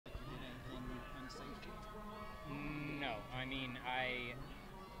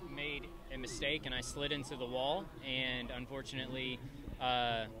mistake, and I slid into the wall, and unfortunately,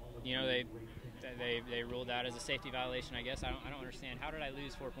 you know, they ruled that as a safety violation. I guess I don't understand. How did I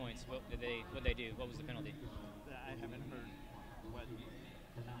lose 4 points? What did they do? What was the penalty? I haven't heard where they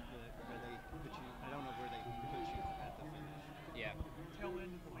put you. I don't know where they put you at the finish. Yeah. Tail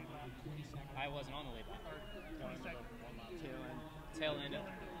end of the lead lap, 20 seconds. I wasn't on the lead lap. 20 seconds. Tail end.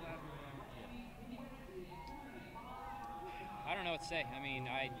 I don't know what to say. I mean,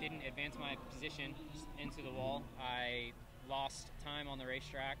 I didn't advance my position into the wall. I lost time on the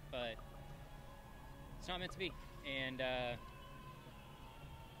racetrack, but it's not meant to be, and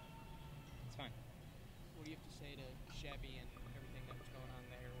it's fine. What do you have to say to Chevy and everything that was going on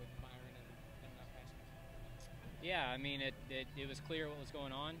there with Byron and them not passing? Yeah, I mean, it was clear what was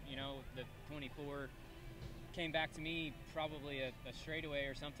going on. You know, the 24 came back to me probably a straightaway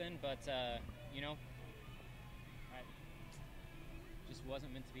or something, but you know, just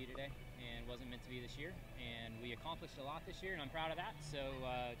wasn't meant to be today and wasn't meant to be this year, and we accomplished a lot this year, and I'm proud of that, so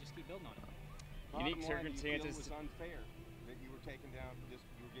just keep building on it. Unique circumstances. It was unfair that you were taken down, you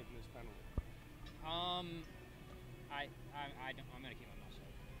were given this penalty. I'm gonna keep my mouth shut.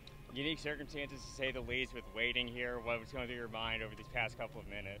 Unique circumstances, to say the least, with waiting here. What was going through your mind over these past couple of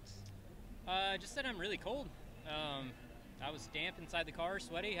minutes? Just that I'm really cold. I was damp inside the car,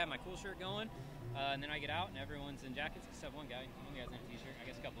 sweaty, had my cool shirt going, and then I get out and everyone's in jackets except one guy's in a t-shirt, I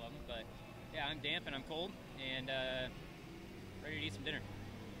guess a couple of them, but yeah, I'm damp and I'm cold and ready to eat some dinner.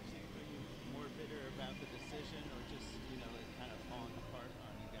 Were you more bitter about the decision, or just, you know, it kind of falling apart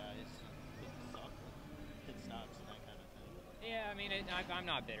on you guys with the pit stops and that kind of thing? Yeah, I mean, I'm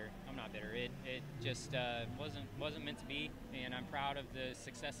not bitter. I'm not bitter. It just wasn't meant to be, and I'm proud of the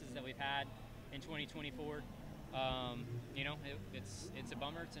successes that we've had in 2024. You know, it's a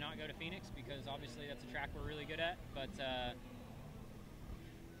bummer to not go to Phoenix because obviously that's a track we're really good at, but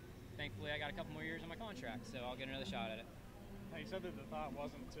thankfully I got a couple more years on my contract, so I'll get another shot at it. Now, you said that the thought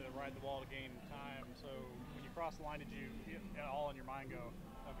wasn't to ride the wall to gain time, so when you crossed the line, did you at all in your mind go,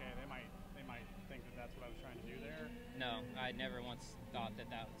 okay, they might think that that's what I was trying to do there? No, I never once thought that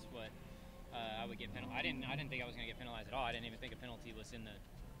was what I would get penalized. I didn't think I was going to get penalized at all. I didn't even think a penalty was in the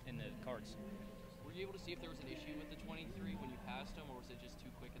cards. Were you able to see if there was an issue with the 23 when you passed him, or was it just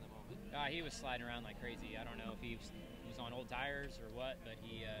too quick in the moment? He was sliding around like crazy. I don't know if he was on old tires or what, but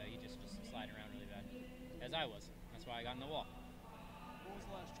he just was sliding around really bad, as I was. That's why I got in the wall. What was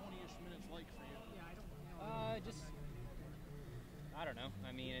the last 20-ish minutes like for you? Yeah, I don't know. I don't know.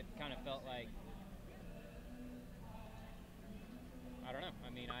 I mean, it kind of felt like, I don't know.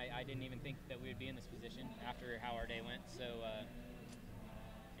 I mean, I didn't even think that we would be in this position after how our day went, so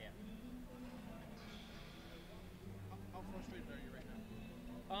yeah. How frustrated are you right now?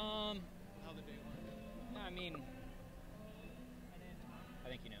 How the day went? I mean, I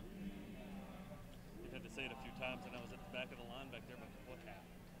think you know. You've had to say it a few times, and I was at the back of the line back there, but what happened?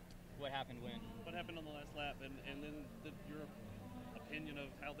 What happened when? What happened on the last lap, and then your opinion of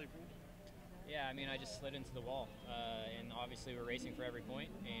how they ruled? Yeah, I mean, I just slid into the wall, and obviously we're racing for every point,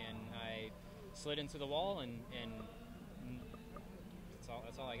 and I slid into the wall, and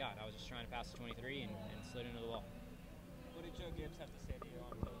that's all I got. I was just trying to pass the 23 and slid into the wall. What did Joe Gibbs have to say to you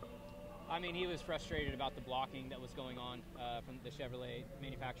on the I mean, he was frustrated about the blocking that was going on from the Chevrolet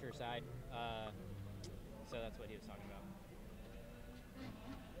manufacturer side, so that's what he was talking about.